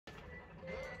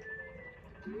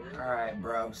Alright,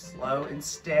 bro. Slow and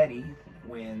steady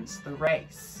wins the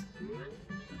race.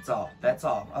 That's all. That's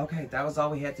all. Okay, that was all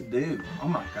we had to do. Oh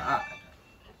my god.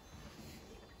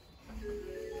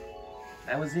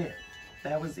 That was it.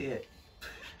 That was it.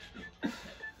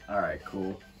 Alright,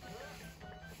 cool.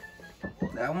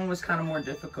 That one was kind of more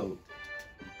difficult.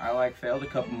 I failed a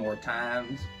couple more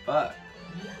times, but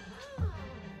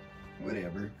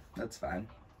whatever. That's fine.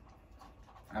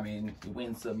 I mean, you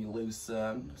win some, you lose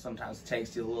some. Sometimes it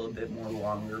takes you a little bit more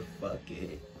longer. Fuck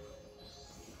it.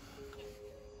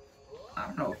 I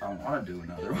don't know if I want to do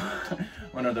another one.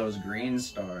 One of those green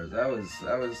stars. That was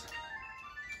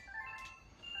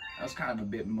kind of a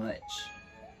bit much.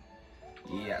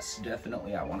 Yes,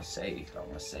 definitely. I want to save. I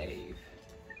want to save.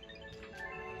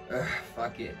 Ugh,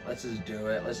 fuck it. Let's just do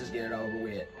it. Let's just get it over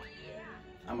with.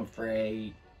 I'm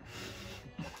afraid.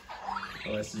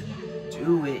 Let's just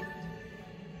do it.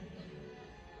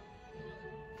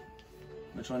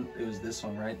 Which one? It was this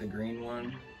one, right? The green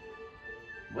one?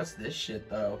 What's this shit,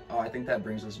 though? Oh, I think that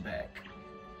brings us back.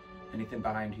 Anything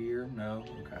behind here? No?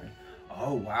 Okay.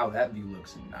 Oh, wow, that view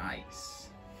looks nice.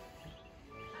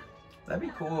 That'd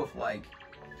be cool if, like,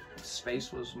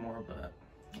 space was more of a...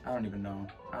 I don't even know.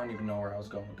 I don't even know where I was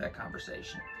going with that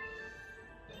conversation.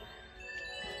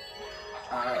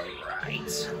 Alright,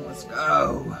 let's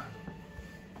go.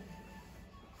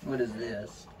 What is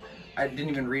this? I didn't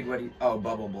even read what he... Oh,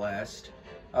 Bubble Blast.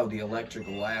 Oh, the Electric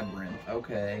Labyrinth.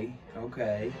 Okay,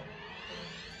 okay.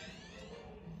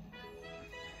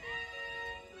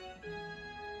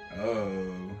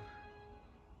 Oh.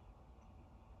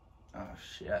 Oh,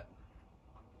 shit.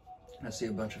 I see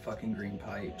a bunch of fucking green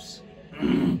pipes.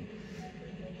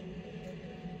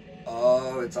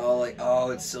 Oh, it's all like...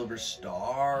 Oh, it's silver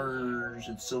stars.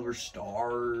 It's silver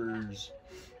stars.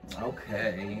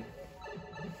 Okay.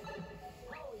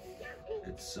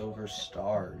 It's silver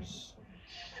stars.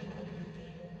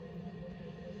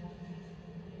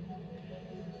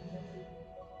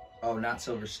 Oh, not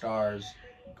silver stars.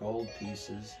 Gold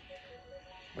pieces.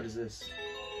 What is this?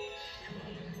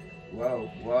 Whoa,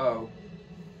 whoa.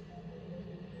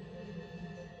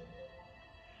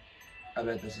 I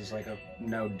bet this is like a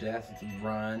no death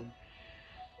run.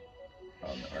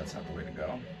 Oh no, that's not the way to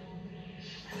go.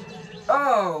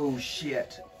 Oh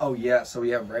shit. Oh yeah, so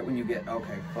yeah, right when you get...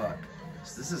 Okay, fuck.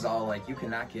 So this is all like, you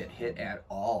cannot get hit at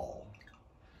all.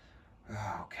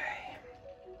 Okay.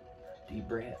 Deep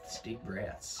breaths, deep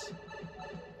breaths.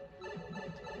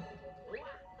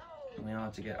 We don't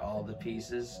have to get all the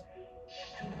pieces.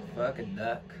 Fuck a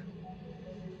duck.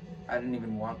 I didn't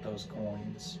even want those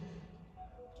coins.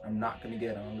 I'm not gonna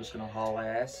get them. I'm just gonna haul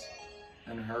ass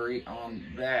and hurry on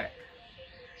back.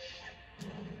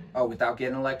 Oh, without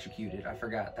getting electrocuted. I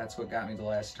forgot. That's what got me the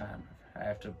last time. I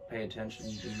have to pay attention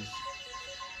to these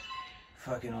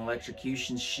fucking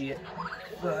electrocution shit.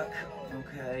 Fuck.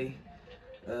 Okay.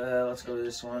 Let's go to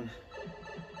this one.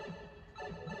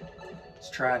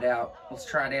 Let's try it out. Let's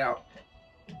try it out.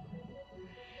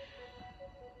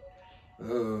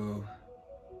 Oh.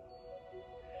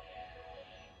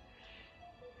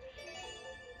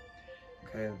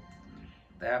 Okay.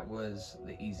 That was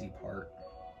the easy part.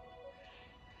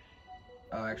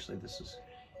 Oh, actually, this is...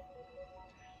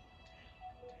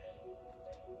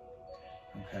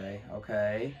 Okay,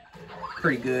 okay.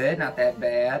 Pretty good, not that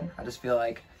bad. I just feel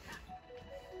like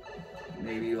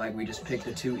maybe like we just picked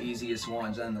the two easiest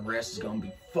ones and the rest is gonna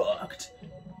be fucked.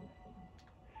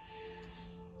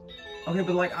 Okay,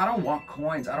 but like, I don't want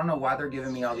coins. I don't know why they're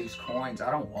giving me all these coins.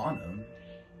 I don't want them.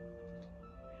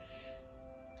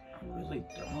 I really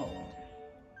don't.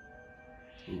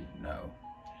 Ooh, no.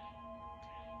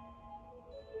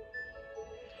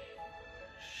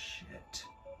 Shit.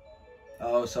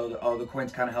 Oh, so the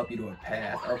coins kind of help you to a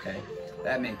path. Okay,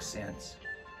 that makes sense.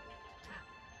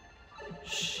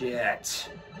 Shit.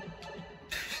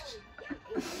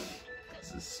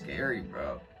 This is scary,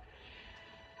 bro.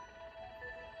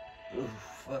 Ooh,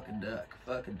 fuck a duck.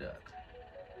 Fuck a duck.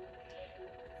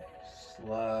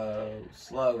 Slow,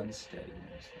 slow and steady.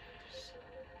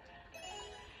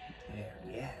 There,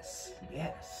 yes,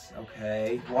 yes.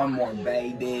 Okay, one more,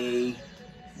 baby.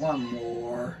 One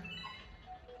more.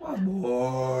 One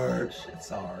more. Shit,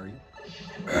 sorry.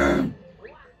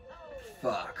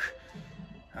 Fuck.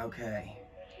 Okay.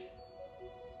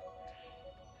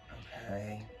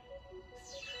 Okay.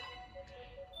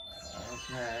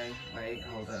 Okay. Wait,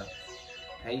 hold up.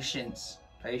 Patience.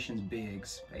 Patience,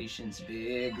 Biggs. Patience,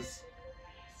 Biggs.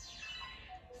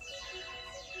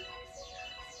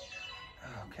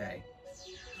 Okay.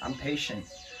 I'm patient.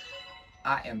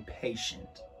 I am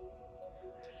patient.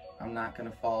 I'm not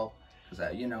gonna fall.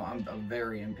 Because, you know, I'm a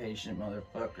very impatient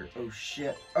motherfucker. Oh,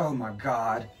 shit. Oh, my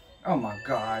God. Oh, my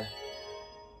God.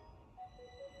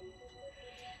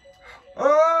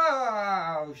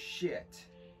 Oh, shit.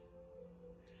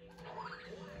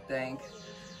 Thank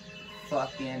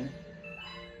fucking,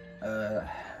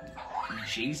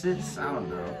 Jesus? I don't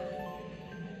know.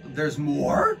 There's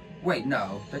more? Wait,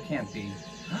 no. There can't be.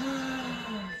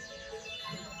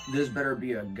 This better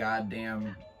be a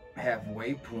goddamn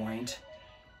halfway point.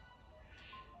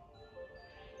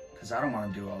 Because I don't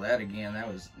want to do all that again. That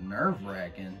was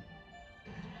nerve-wracking.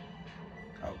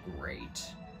 Oh, great.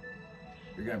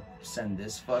 You're gonna send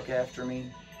this fuck after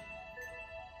me?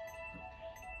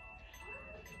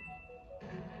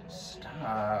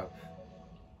 Stop.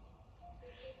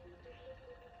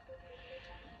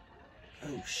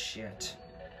 Oh, shit.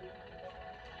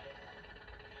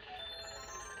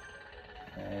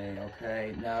 Okay,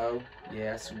 okay, no,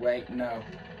 yes, wait, no.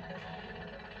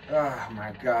 Oh,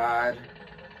 my God.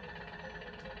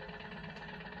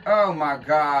 Oh, my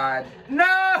God.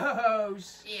 No,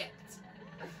 shit.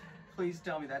 Please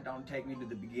tell me that don't take me to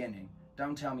the beginning.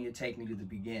 Don't tell me you take me to the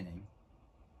beginning.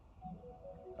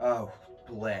 Oh,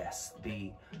 blessed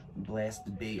be.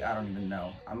 Blessed be. I don't even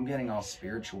know. I'm getting all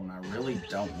spiritual and I really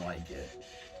don't like it.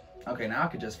 Okay, now I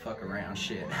could just fuck around.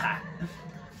 Shit.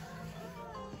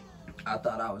 I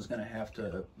thought I was gonna have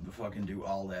to fucking do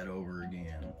all that over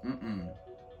again. Mm-mm.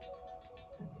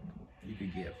 You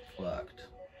could get fucked.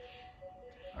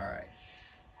 Alright.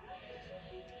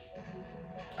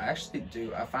 I actually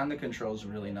do. I find the controls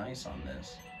really nice on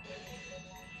this.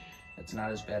 It's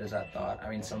not as bad as I thought. I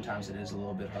mean, sometimes it is a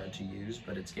little bit hard to use,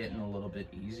 but it's getting a little bit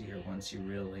easier once you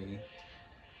really...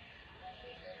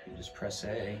 You just press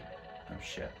A. Oh,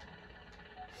 shit.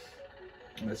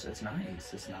 It's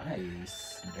nice. It's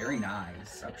nice. Very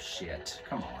nice. Oh, shit.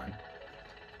 Come on.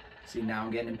 See, now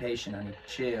I'm getting impatient. I need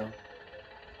to chill.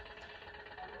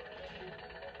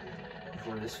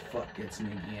 Before this fuck gets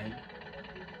me again.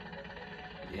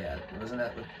 Yeah, wasn't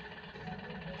that what...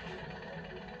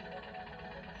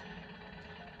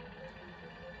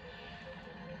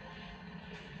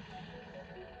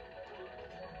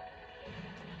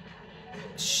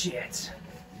 Shit.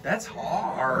 That's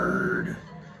hard.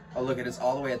 Oh, look at it. It's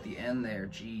all the way at the end there.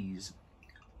 Jeez.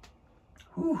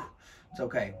 Whew. It's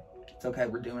okay. It's okay.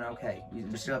 We're doing okay. We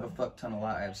still have a fuck ton of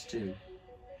lives, too.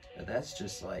 But that's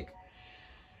just like...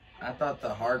 I thought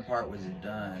the hard part was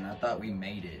done. I thought we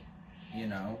made it, you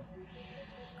know?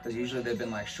 Because usually they've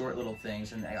been like short little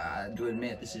things, and I do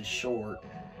admit this is short.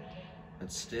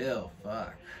 But still,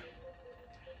 fuck.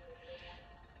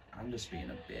 I'm just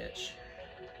being a bitch.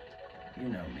 You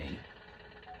know me.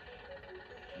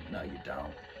 No, you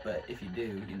don't. But if you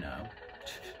do, you know.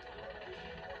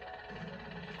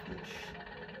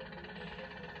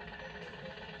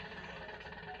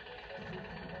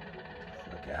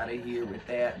 Fuck out of here with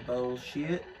that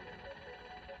bullshit.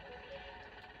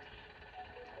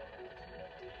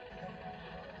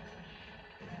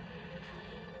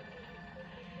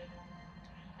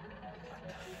 What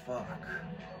the fuck?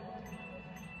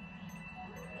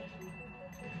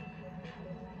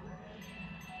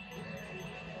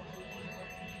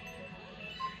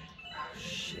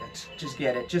 Just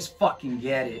get it. Just fucking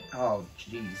get it. Oh,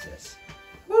 Jesus.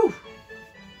 Woo!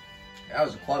 That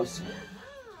was a close one.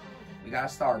 We got a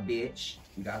star, bitch.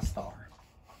 We got a star.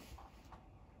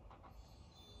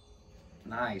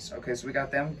 Nice. Okay, so we got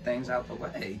them things out the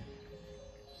way.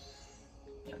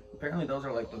 Apparently those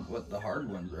are like the hard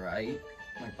ones, right?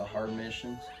 Like the hard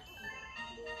missions.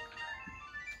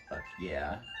 Fuck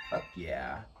yeah. Fuck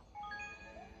yeah.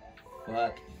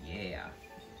 Fuck yeah.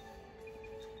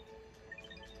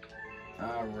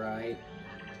 Alright.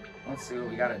 Let's see what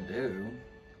we gotta do.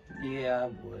 Yeah, I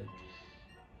would.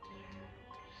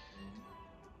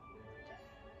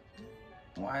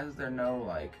 Why is there no,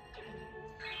 like...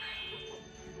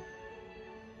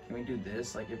 Can we do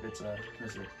this? Like, if it's a...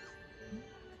 Is it...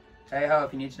 Hey, ho,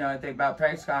 if you need to know anything about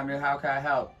Prankster Comment, how can I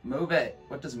help? Move it.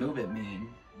 What does move it mean?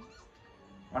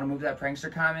 Want to move that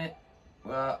Prankster Comment?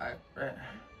 Well,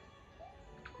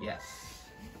 yes.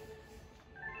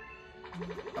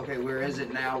 Okay, where is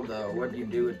it now, though? What do you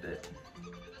do with it?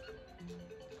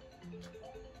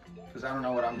 Because I don't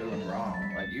know what I'm doing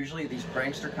wrong. Like, usually these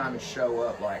prankster comments show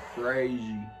up like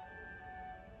crazy.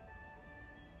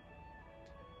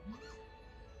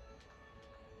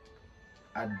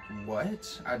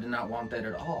 What? I did not want that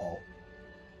at all.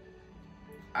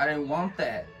 I didn't want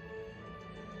that.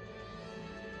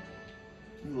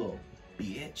 You little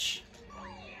bitch.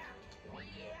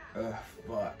 Ugh,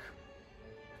 fuck.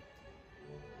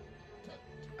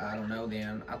 I don't know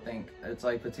then. I think it's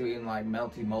like between like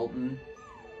Melty Molten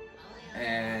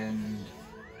and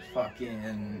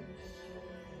fucking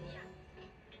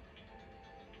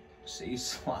sea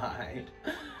slide.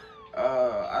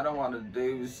 I don't want to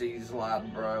do sea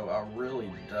slide, bro. I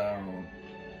really don't.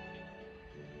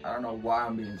 I don't know why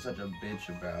I'm being such a bitch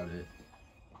about it.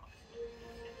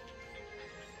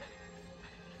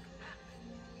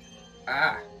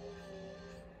 Ah.